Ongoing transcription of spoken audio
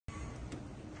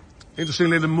Interesting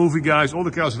little movie, guys. All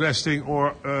the cows resting,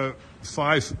 or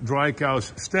 5 dry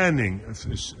cows standing.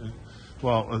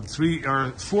 Well,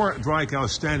 4 dry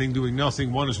cows standing doing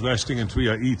nothing, 1 is resting and 3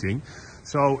 are eating.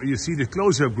 So you see the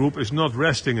close-up group is not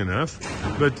resting enough,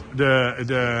 but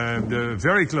the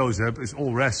very close-up is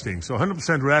all resting. So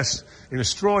 100% rest in a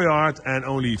straw yard and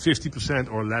only 50%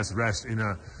 or less rest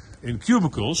in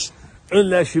cubicles,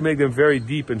 unless you make them very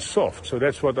deep and soft. So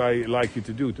that's what I like you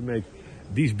to do, to make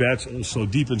these beds also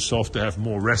deep and soft to have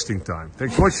more resting time.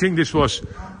 Thanks for watching. This was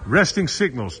resting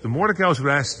signals. The more the cows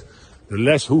rest, the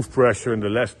less hoof pressure and the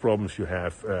less problems you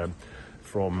have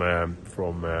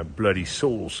from bloody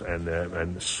soles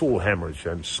and sole hemorrhage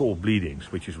and sole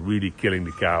bleedings, which is really killing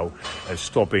the cow and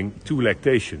stopping 2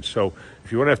 lactations. So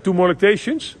if you want to have 2 more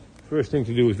lactations, first thing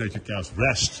to do is let your cows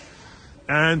rest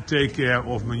and take care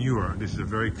of manure. This is a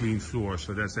very clean floor,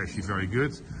 so that's actually very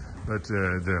good. But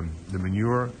the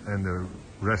manure and the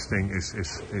resting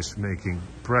is making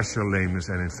pressure lameness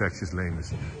and infectious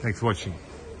lameness. Thanks for watching.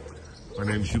 My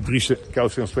name is Jude Driessen,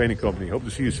 Cowsignals Training Company. Hope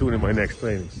to see you soon in my next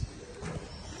training.